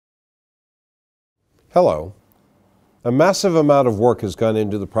Hello. A massive amount of work has gone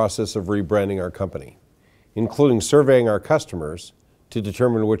into the process of rebranding our company, including surveying our customers to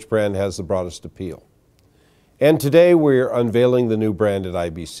determine which brand has the broadest appeal. And today we're unveiling the new brand at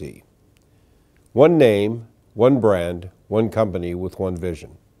IBC. One name, one brand, one company with one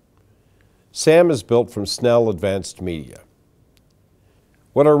vision. SAM is built from Snell Advanced Media.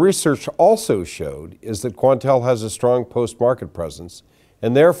 What our research also showed is that Quantel has a strong post-market presence,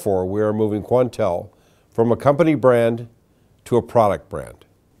 and therefore we are moving Quantel from a company brand to a product brand,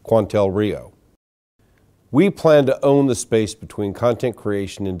 Quantel Rio. We plan to own the space between content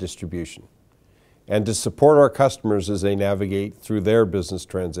creation and distribution, and to support our customers as they navigate through their business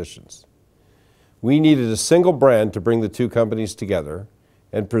transitions. We needed a single brand to bring the two companies together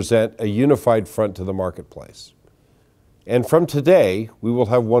and present a unified front to the marketplace. And from today, we will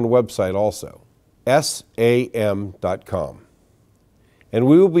have one website also, sam.com. And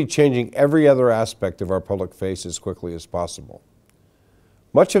we will be changing every other aspect of our public face as quickly as possible.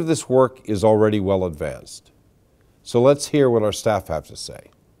 Much of this work is already well advanced. So let's hear what our staff have to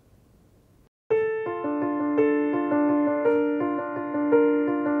say.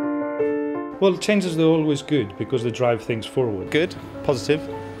 Well, changes are always good because they drive things forward. Good, positive,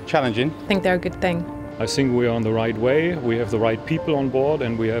 challenging. I think they're a good thing. I think we are on the right way, we have the right people on board,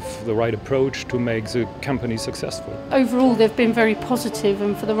 and we have the right approach to make the company successful. Overall, they've been very positive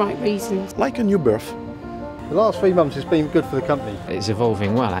and for the right reasons. Like a new birth. The last 3 months has been good for the company. It's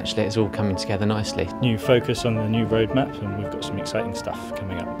evolving well, actually. It's all coming together nicely. New focus on the new roadmap, and we've got some exciting stuff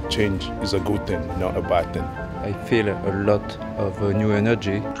coming up. Change is a good thing, not a bad thing. I feel a lot of new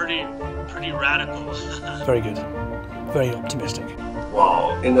energy. Pretty radical. Very good. Very optimistic.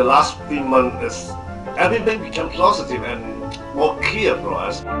 Wow, in the last 3 months, everything became positive and more clear for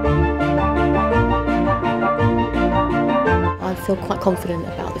us. I feel quite confident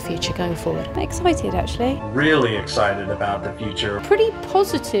about the future going forward. I'm excited, actually. Really excited about the future. Pretty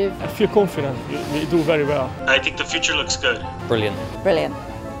positive. I feel confident. We do very well. I think the future looks good. Brilliant. Brilliant.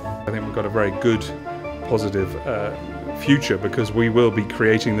 I think we've got a very good, positive future because we will be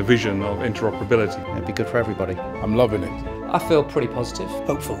creating the vision of interoperability. It'd be good for everybody. I'm loving it. I feel pretty positive.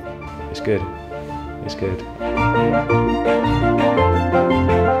 Hopeful. It's good. It's good.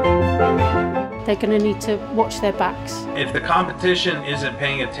 They're going to need to watch their backs. If the competition isn't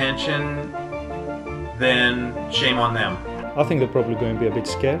paying attention, then shame on them. I think they're probably going to be a bit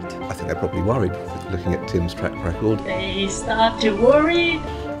scared. I think they're probably worried, looking at Tim's track record. They start to worry.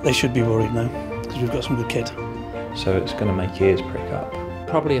 They should be worried now, because we've got some good kit. So it's going to make ears prick up.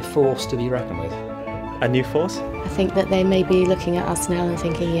 Probably a force to be reckoned with. A new force? I think that they may be looking at us now and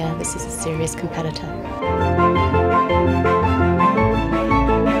thinking, yeah, this is a serious competitor.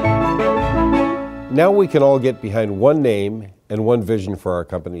 Now we can all get behind one name and one vision for our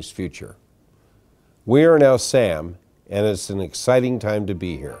company's future. We are now SAM, and it's an exciting time to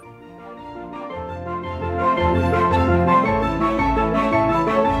be here.